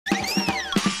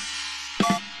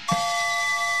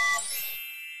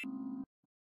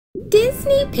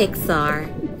Disney Pixar,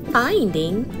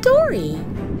 Finding Dory.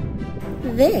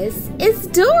 This is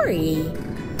Dory.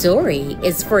 Dory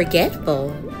is forgetful.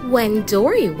 When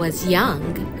Dory was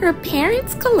young, her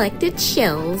parents collected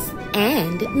shells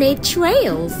and made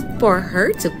trails for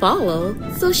her to follow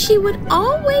so she would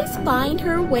always find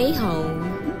her way home.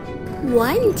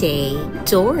 One day,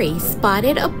 Dory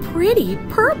spotted a pretty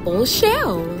purple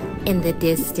shell in the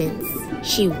distance.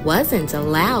 She wasn't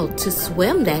allowed to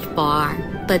swim that far,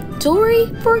 but Dory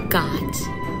forgot.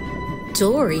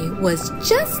 Dory was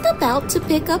just about to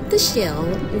pick up the shell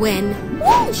when,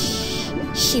 whoosh!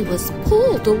 She was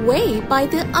pulled away by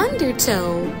the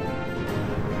undertow.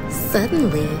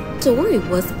 Suddenly, Dory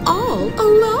was all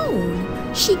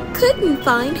alone. She couldn't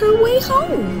find her way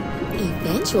home.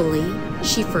 Eventually,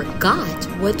 she forgot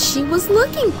what she was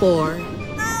looking for.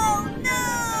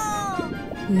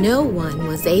 No one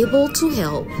was able to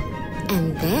help.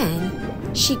 And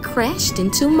then she crashed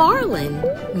into Marlin.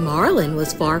 Marlin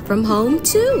was far from home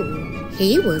too.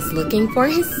 He was looking for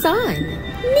his son,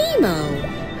 Nemo.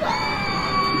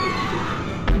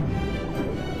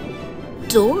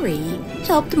 Dory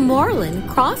helped Marlin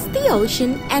cross the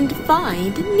ocean and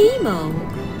find Nemo.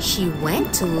 She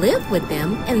went to live with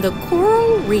them in the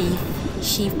coral reef.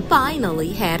 She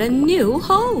finally had a new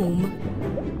home.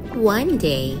 One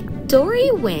day,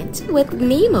 Dory went with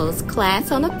Nemo's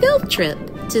class on a field trip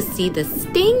to see the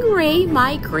stingray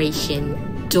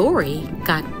migration. Dory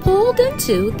got pulled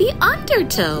into the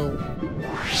undertow.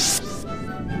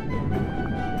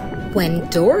 When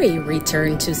Dory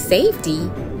returned to safety,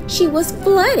 she was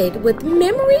flooded with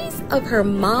memories of her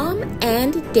mom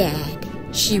and dad.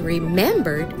 She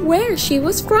remembered where she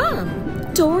was from.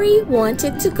 Dory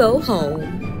wanted to go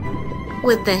home.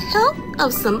 With the help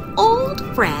of some old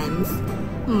friends,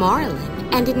 Marlin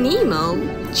and Nemo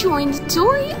joined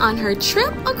Dory on her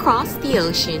trip across the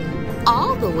ocean,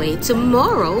 all the way to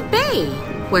Morro Bay,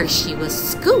 where she was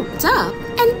scooped up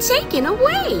and taken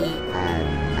away.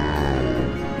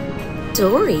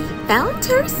 Dory found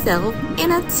herself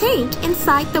in a tank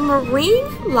inside the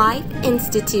Marine Life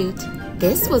Institute.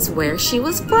 This was where she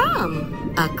was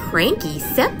from. A cranky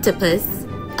septopus,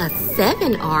 a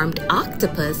 7-armed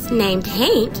octopus named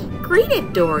Hank,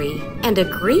 greeted Dory and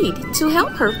agreed to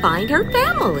help her find her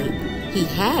family. He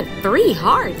had 3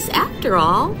 hearts after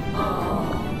all.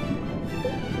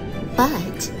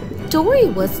 But Dory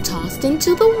was tossed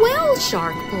into the whale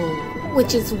shark pool,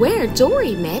 which is where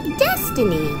Dory met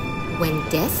Destiny. When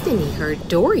Destiny heard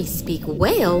Dory speak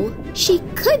whale, she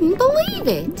couldn't believe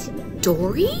it.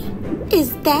 Dory?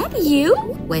 Is that you?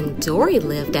 When Dory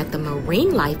lived at the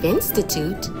Marine Life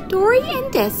Institute, Dory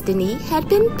and Destiny had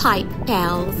been pipe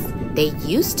pals. They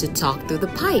used to talk through the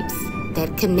pipes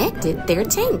that connected their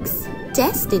tanks.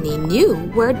 Destiny knew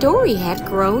where Dory had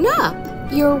grown up.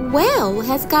 Your well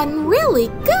has gotten really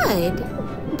good,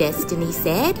 Destiny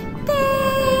said.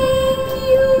 Thank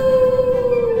you.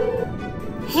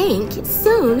 Hank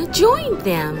soon joined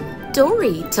them.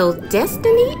 Dory told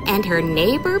Destiny and her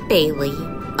neighbor Bailey,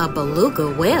 a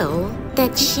beluga whale,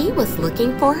 that she was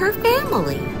looking for her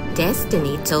family.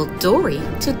 Destiny told Dory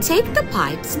to take the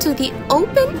pipes to the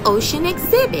open ocean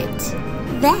exhibit.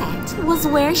 That was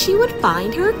where she would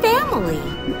find her family.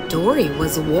 Dory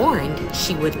was warned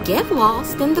she would get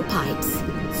lost in the pipes,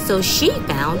 so she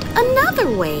found another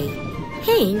way.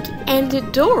 Hank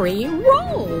and Dory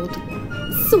rolled,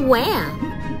 swam,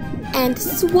 and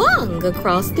swung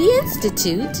across the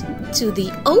institute to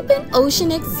the open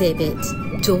ocean exhibit.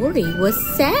 Dory was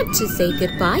sad to say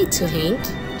goodbye to Hank.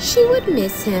 She would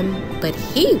miss him, but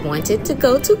he wanted to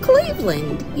go to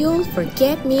Cleveland. You'll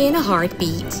forget me in a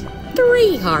heartbeat.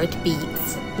 3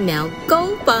 heartbeats. Now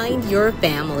go find your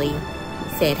family,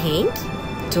 said Hank.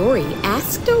 Dory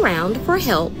asked around for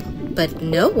help, but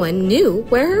no one knew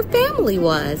where her family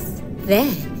was.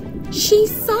 Then she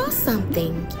saw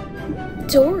something.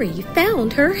 Dory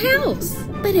found her house,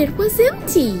 but it was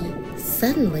empty.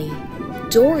 Suddenly,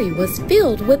 Dory was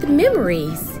filled with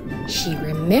memories. She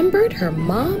remembered her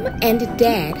mom and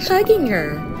dad hugging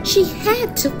her. She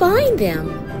had to find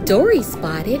them. Dory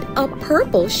spotted a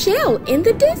purple shell in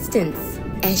the distance.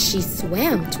 As she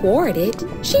swam toward it,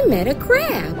 she met a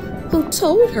crab who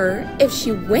told her if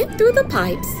she went through the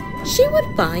pipes, she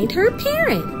would find her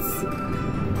parents.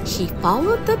 She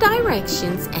followed the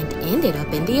directions and ended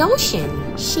up in the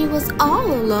ocean. She was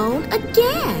all alone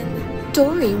again.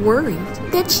 Dory worried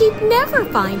that she'd never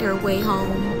find her way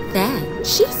home. Then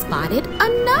she spotted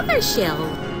another shell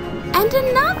and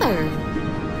another.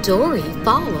 Dory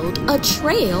followed a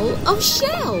trail of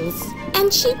shells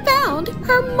and she found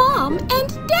her mom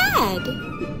and dad.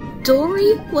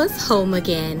 Dory was home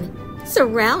again.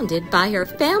 surrounded by her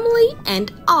family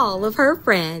and all of her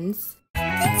friends.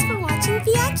 Thanks for watching